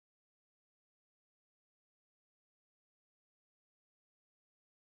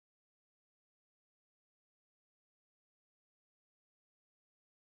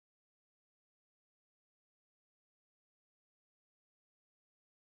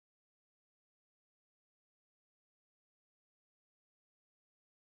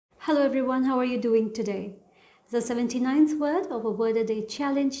Hello everyone, how are you doing today? The 79th word of a Word a Day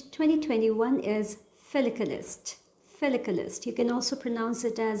Challenge 2021 is philocalist. Philocalist. You can also pronounce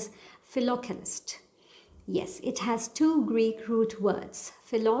it as philocalist. Yes, it has two Greek root words.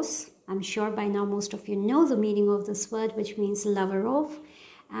 Philos, I'm sure by now most of you know the meaning of this word, which means lover of,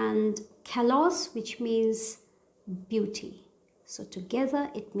 and kalos, which means beauty. So together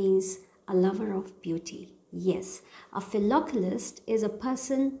it means a lover of beauty. Yes, a philocalist is a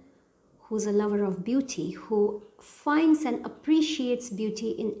person who's a lover of beauty, who finds and appreciates beauty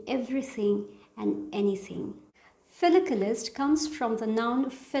in everything and anything. Philocalist comes from the noun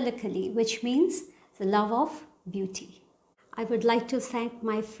philocally, which means the love of beauty. I would like to thank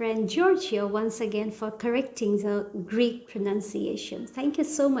my friend Georgia once again for correcting the Greek pronunciation. Thank you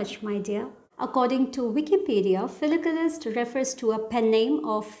so much, my dear. According to Wikipedia, philocalist refers to a pen name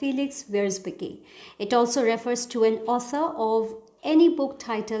of Felix Wierzbicki. It also refers to an author of any book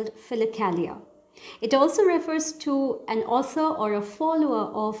titled Philokalia. It also refers to an author or a follower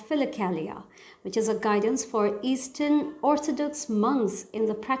of Philokalia, which is a guidance for Eastern Orthodox monks in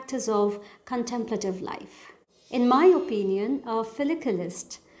the practice of contemplative life. In my opinion, a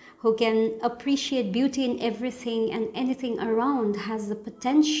philocalist who can appreciate beauty in everything and anything around has the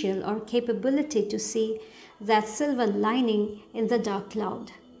potential or capability to see that silver lining in the dark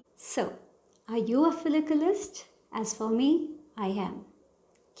cloud. So, are you a philocalist? As for me, I am.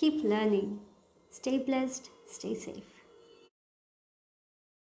 Keep learning. Stay blessed, stay safe.